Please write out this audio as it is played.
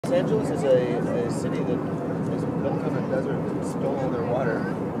Los Angeles is a city that is built on a desert that stole all their water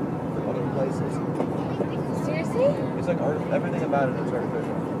from other places. Seriously? It's like everything about it is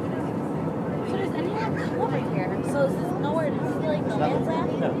artificial. So does anyone come over here? So is this nowhere to see like no man's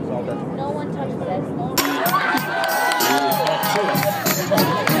land? No, it's all desert. No one touches this. No one.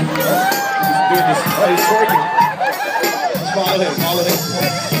 Dude, this is working. Follow him, follow him.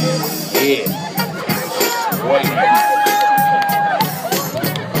 Yeah. Wait.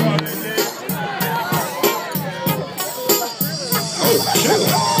 Oh, shoot.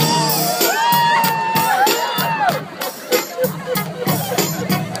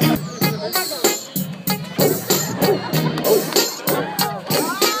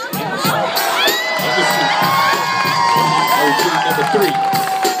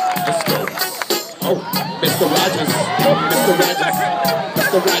 Mr. Rogers. Mr. Rogers.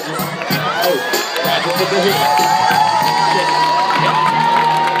 Mr. Rogers. Oh, Rogers with the hit.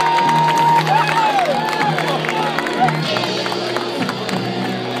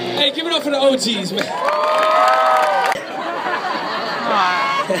 Hey, give it up for the OGs, man.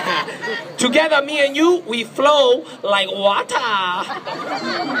 Together, me and you, we flow like water.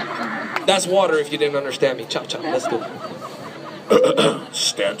 That's water if you didn't understand me. Chop, chop. Let's do it.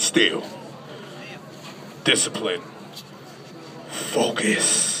 Stand still. Discipline.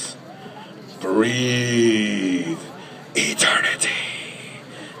 Focus. Breathe. Eternity.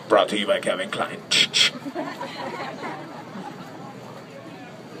 Brought to you by Kevin Klein.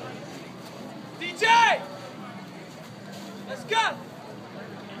 DJ! Let's go!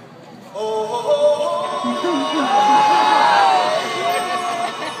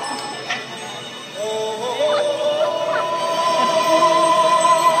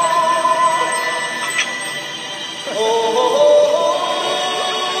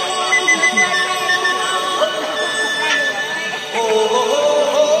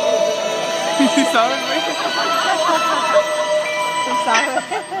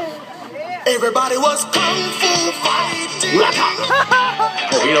 Everybody was kung fu fighting.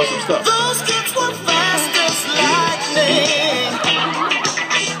 Oh, you know some stuff. Those kids were fast as lightning.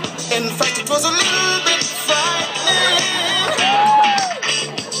 In fact, it was a little bit frightening.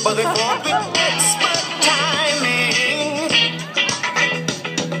 But they fought with expert timing.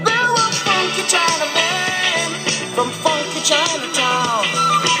 There were funky Chinamen from funky Chinatown.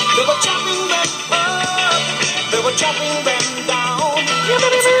 They were chopping them up. They were chopping them down.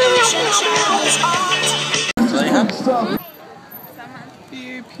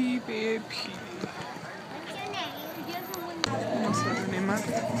 B.A.P. B.A.P. Almost said her name up.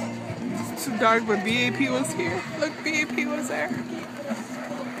 It's too dark, but B.A.P. was here. Look, B.A.P. was there.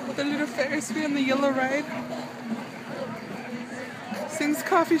 The little Ferris wheel and the yellow ride. Sings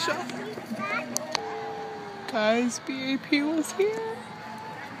coffee shop. Guys, B.A.P. was here.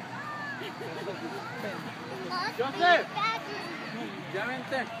 Joseph, ya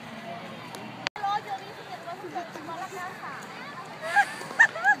vente.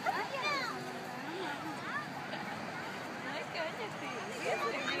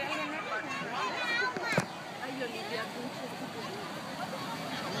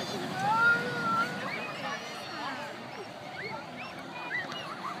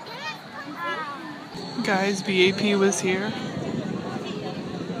 Guys, B.A.P. was here.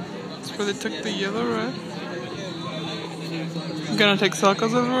 That's where they took the yellow ride. I'm gonna take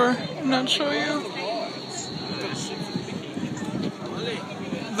selfies everywhere and not show you.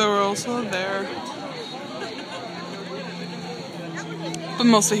 They were also there. But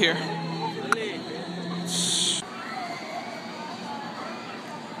mostly here.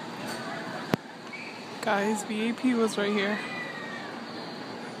 Guys, B.A.P. was right here.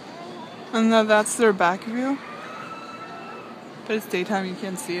 And now that's their back view. But it's daytime, you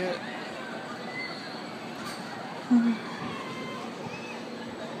can't see it.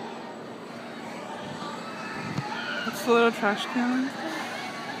 That's the little trash can.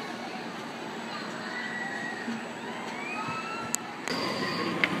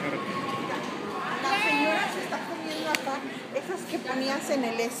 La señora se está comiendo acá esas que ponías en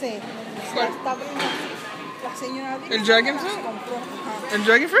el S. La señora El dragon fruit? compró. Ajá. El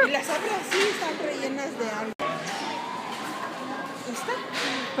dragon fruit? Y las abre así, están rellenas de algo. ¿Esta?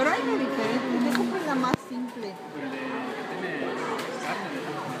 Pero hay una diferente. Yo compré la más simple.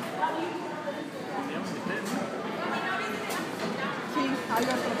 Sí, hay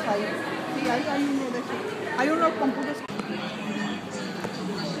otros ahí. Sí, hay uno de esos. Hay uno con puros.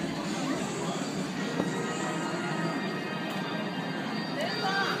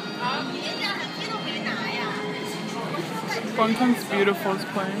 Bangtan's Beautiful is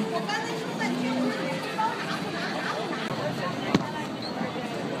playing.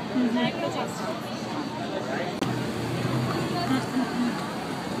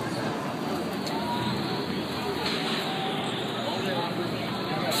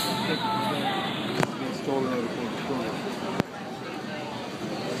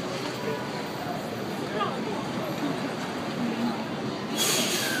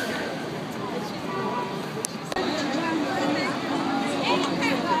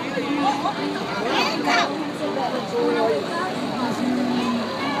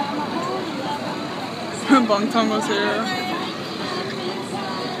 Bangtan was here.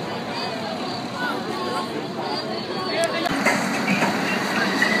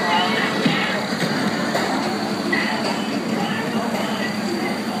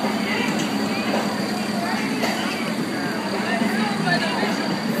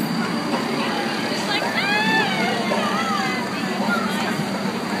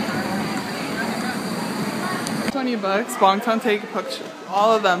 $20. Bangtan take a picture.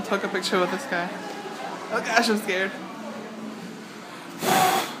 All of them took a picture with this guy. Oh gosh, I'm scared.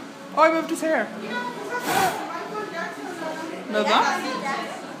 Oh, I moved his hair. No, that?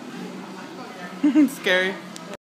 Scary.